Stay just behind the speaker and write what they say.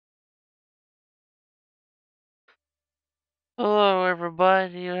Hello,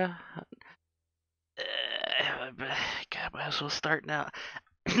 everybody. God, might as well start now.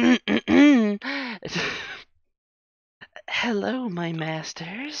 Hello, my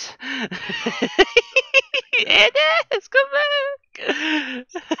masters. It is. Come back.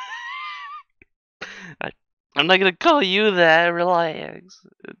 I, I'm not gonna call you that. Relax.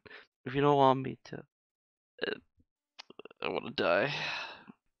 If you don't want me to, I want to die.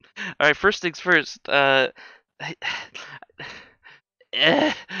 All right. First things first. I,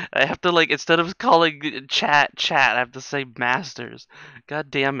 I have to instead of calling chat, I have to say masters. God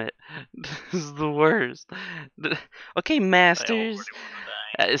damn it. This is the worst. Okay, masters.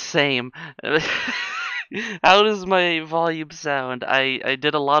 Same. How does my volume sound? I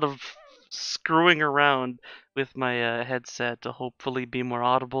did a lot of screwing around with my headset to hopefully be more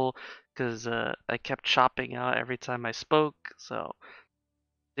audible because I kept chopping out every time I spoke. So,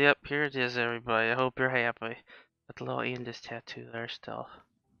 yep, here it is, everybody. I hope you're happy. Got the little Andes tattoo there still.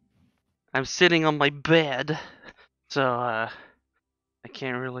 I'm sitting on my bed, so I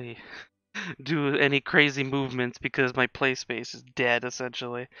can't really do any crazy movements because my play space is dead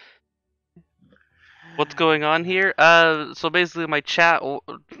essentially. What's going on here? So basically my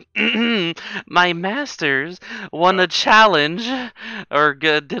my masters won a challenge, or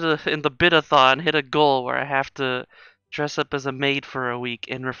did in the bidathon, hit a goal where I have to dress up as a maid for a week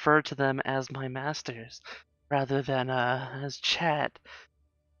and refer to them as my masters rather than as chat.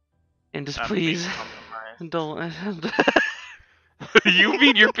 And just please don't. You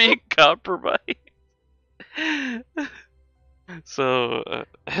mean you're being compromised? So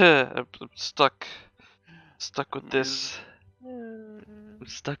I'm stuck with this. I'm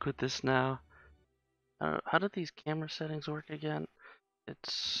stuck with this now. How do these camera settings work again?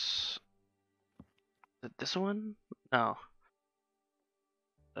 Is it this one? No.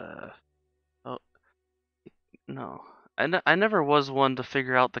 Oh no. I never was one to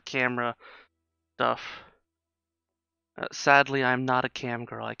figure out the camera stuff. Sadly, I'm not a cam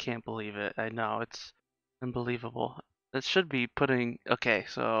girl. I can't believe it. I know, it's unbelievable. It should be putting. Okay,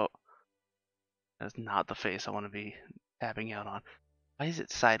 so that's not the face I want to be tapping out on. Why is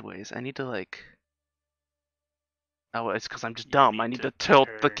it sideways? I need to Oh, it's because I'm just dumb. I need to tilt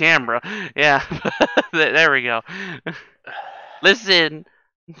the camera. Yeah, there we go. Listen.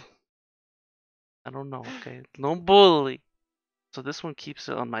 I don't know. Okay, no bully. So this one keeps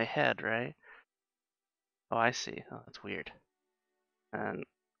it on my head, right? Oh, I see. Oh, that's weird. And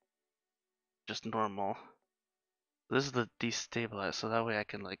just normal. This is the destabilize, so that way I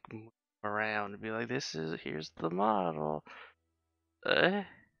can move around and be like, here's the model.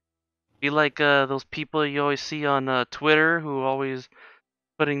 Be like those people you always see on Twitter who always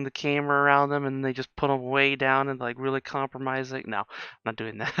putting the camera around them and they just put them way down and really compromise it. No, I'm not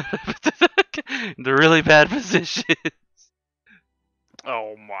doing that. They're really bad positions.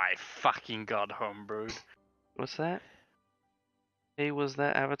 Oh my fucking god, homebrewed. What's that? Hey, was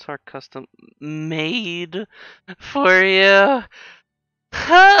that avatar custom made for you?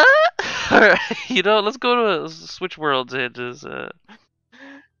 You know, let's go to Switch Worlds and just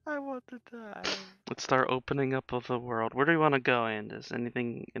I want to die. let's start opening up of the world. Where do you want to go, Andis?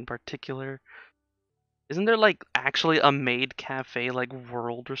 Anything in particular? Isn't there actually a Maid cafe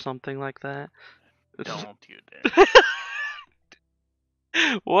world or something like that? Don't you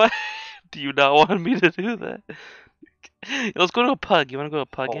dare. What? Do you not want me to do that? Let's go to a pug. You want to go to a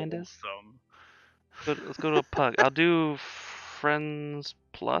pug, Andis? Let's go to a pug. I'll do Friends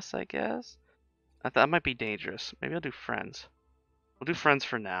Plus, I guess. That might be dangerous. Maybe I'll do Friends. We'll do Friends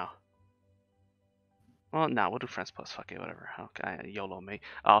for now. Well, no, we'll do Friends Plus. Fuck it, whatever. Okay, YOLO me.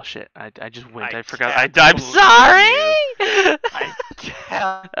 Oh shit, I just winked. I forgot. I'm sorry. I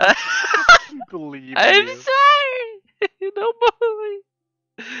can't believe you. I'm sorry. No bully.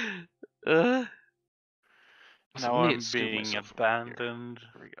 Now I'm being abandoned.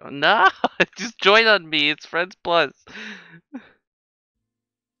 Here we go. No, just join on me. It's Friends Plus.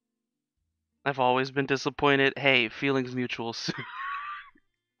 I've always been disappointed. Hey, feelings mutual soon.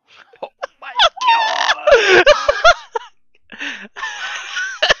 Oh my god!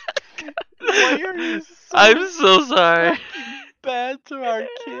 Why are you so I'm so sorry. bad to our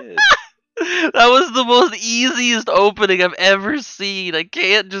kids? That was the most easiest opening I've ever seen. I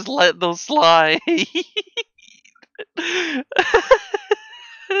can't just let those slide.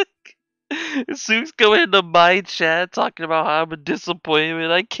 Sook's going into my chat talking about how I'm a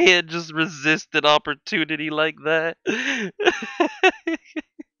disappointment. I can't just resist an opportunity like that.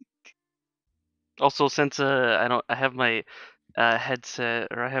 Also, since I have my headset,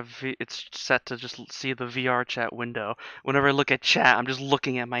 or I have it's set to just see the VRChat window. Whenever I look at chat, I'm just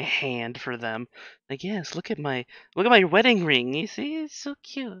looking at my hand for them. Like, yes, look at my wedding ring. You see, it's so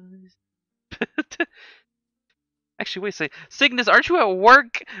cute. Actually, wait a second. Cygnus, aren't you at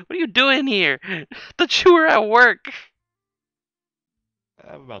work? What are you doing here? I thought you were at work.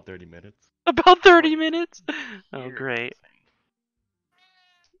 I have about 30 minutes. About 30 minutes? Oh, great.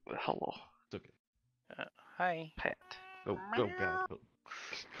 Hello. It's okay. Hi. Pat. Oh, God. Oh.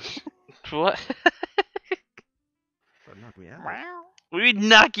 What? That knocked me out. We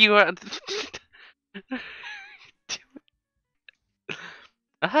knock you out.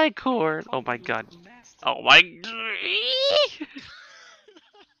 Hi, Corn. Oh my god. Oh my.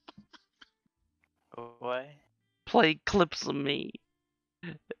 What? Play clips of me.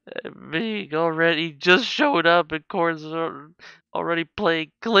 Me already just showed up and Corn's already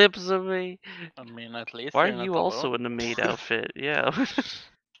playing clips of me. I mean, at least Why are you're not you also alone. in the maid outfit? Yeah.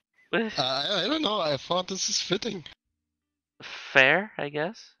 I don't know. I thought this is fitting. Fair, I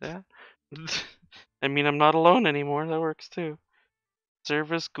guess. Yeah. I mean, I'm not alone anymore. That works too.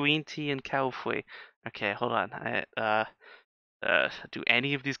 Service, green tea, and cowfui. Okay, hold on. Do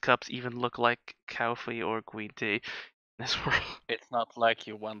any of these cups even look like cowfui or green tea in this world? It's not like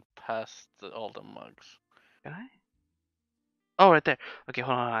you went past all the mugs. Can I? Oh, right there. Okay,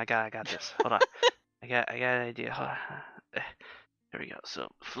 hold on. I got this. Hold on. I got an idea. Hold on. There we go. So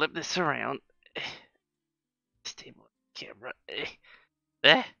flip this around. Stable camera.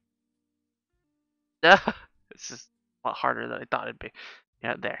 No, this is a lot harder than I thought it'd be.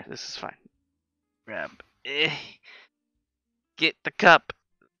 Yeah, there. This is fine. Grab. Get the cup.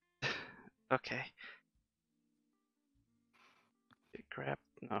 Okay. Grab.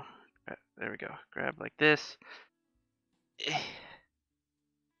 No. Grab, there we go. Grab like this.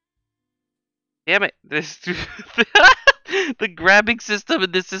 Damn it! This the grabbing system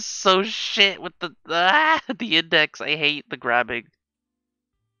and this is so shit with the index. I hate the grabbing.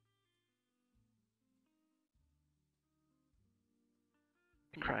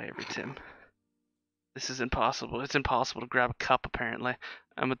 I cry every Tim. This is impossible. It's impossible to grab a cup. Apparently,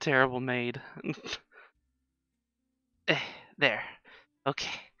 I'm a terrible maid. There.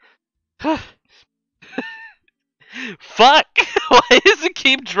 Okay. Fuck! Why does it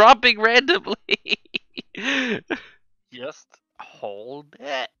keep dropping randomly? Just hold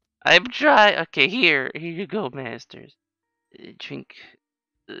it. I'm trying. Okay, here you go, masters. Drink.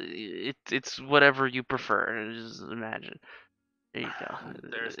 It's whatever you prefer. Just imagine. There you go.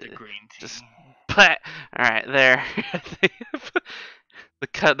 There's the green tea. Just all right, there.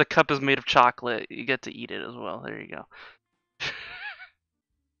 The cup is made of chocolate. You get to eat it as well. There you go.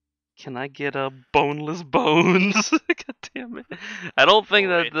 Can I get a boneless bones? God damn it! I don't think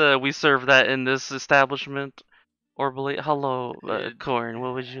that we serve that in this establishment. Or hello, Corn.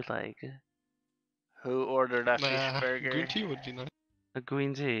 What would you like? Who ordered a fish burger? Green tea would be nice. A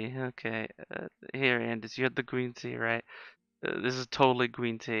green tea. Okay. Here, Andis, you had the green tea, right? This is totally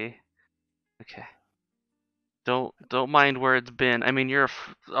green tea. Okay. Don't mind where it's been. I mean,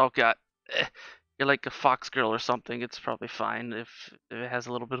 oh god, you're like a fox girl or something. It's probably fine if it has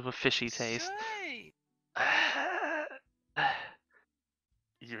a little bit of a fishy taste.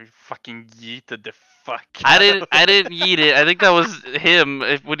 You fucking yeeted the fuck. I didn't yeet it. I think that was him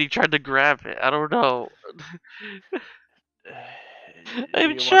when he tried to grab it. I don't know.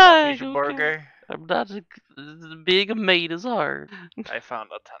 I'm trying. Fish burger? I'm not. Being a maid is hard. I found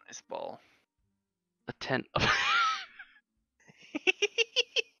a tennis ball. A tent.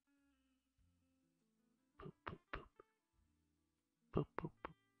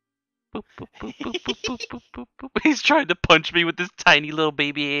 He's trying to punch me with his tiny little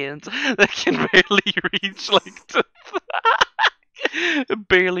baby hands that can barely reach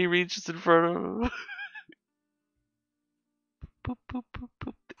barely reaches in front of him.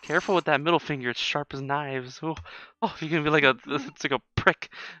 Careful with that middle finger, it's sharp as knives. Oh, you're gonna be like it's like a prick.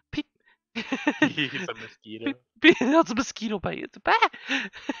 Peep. He's a mosquito. That's a mosquito bite. It's a bat.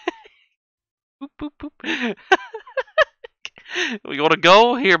 Boop, boop, boop. You want to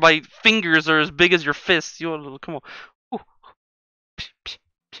go? Here, my fingers are as big as your fists. You want to come on? Ooh.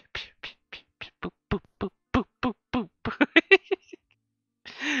 Boop, boop, boop, boop, boop, boop.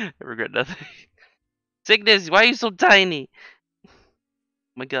 I regret nothing. Cygnus, why are you so tiny? Oh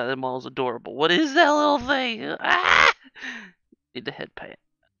my god, that mall's adorable. What is that little thing? Ah! Need the head pet.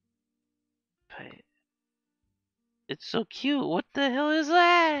 It's so cute. What the hell is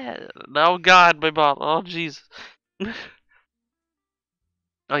that? Oh god, my mom. Oh Jesus.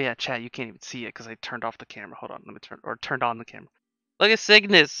 Oh yeah, chat, you can't even see it because I turned off the camera. Hold on, let me turned on the camera. Look at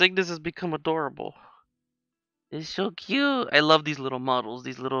Cygnus. Cygnus has become adorable. It's so cute. I love these little models.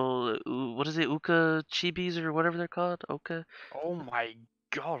 These little what is it? Uka chibis or whatever they're called. Oka. Oh my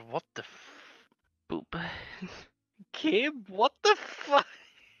god, what the Boop. Kim, what the fuck?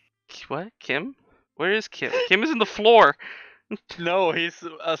 What? Kim? Where is Kim? Kim is in the floor. No, he's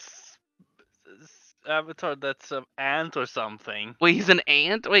a avatar that's an ant or something. Wait, he's an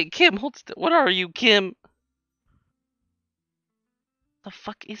ant? Wait, Kim, hold still. What are you, Kim? The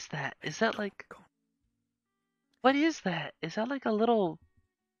fuck is that? Is that like... What is that? Is that like a little...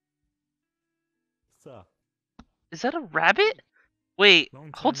 So, Is that a rabbit? Wait,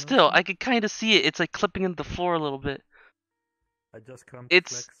 long time hold no still. see. I could kind of see it. It's like clipping into the floor a little bit. I just come to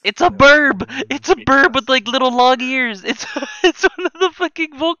It's flex. it's a There burb. was It's a burb with like little long ears. It's it's one of the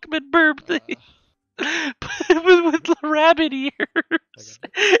fucking Volkman burb things. with rabbit ears.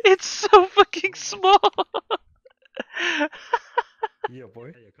 It's so fucking small. Yeah, boy.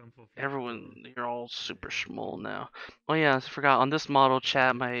 You come for flex, Everyone, or- you're all super small now. Oh yeah, I forgot. On this model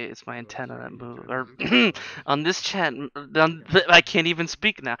chat, it's my antenna that moves. Or on this chat, I can't even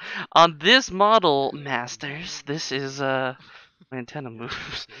speak now. On this model, masters, this is my antenna Yeah, it's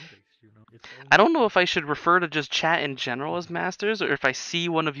moves. the index, you know. It's I don't only- know if I should refer to just chat in general as masters, or if I see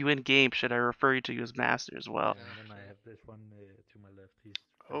one of you in game, should I refer you to you as master as well? And then I have this one to my left. He's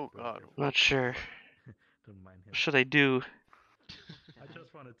Oh fat god. burger. I'm not sure. Don't mind him. What should I do? I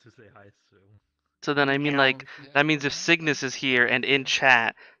just wanted to say hi, so. So then I mean like that means if Cygnus is here and in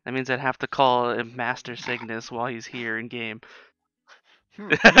chat, that means I'd have to call him Master Cygnus while he's here in game.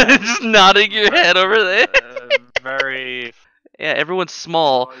 Just nodding your head over there. Very. Yeah, everyone's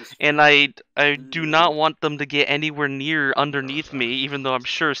small, and I do not want them to get anywhere near underneath me, even though I'm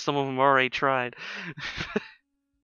sure some of them already tried.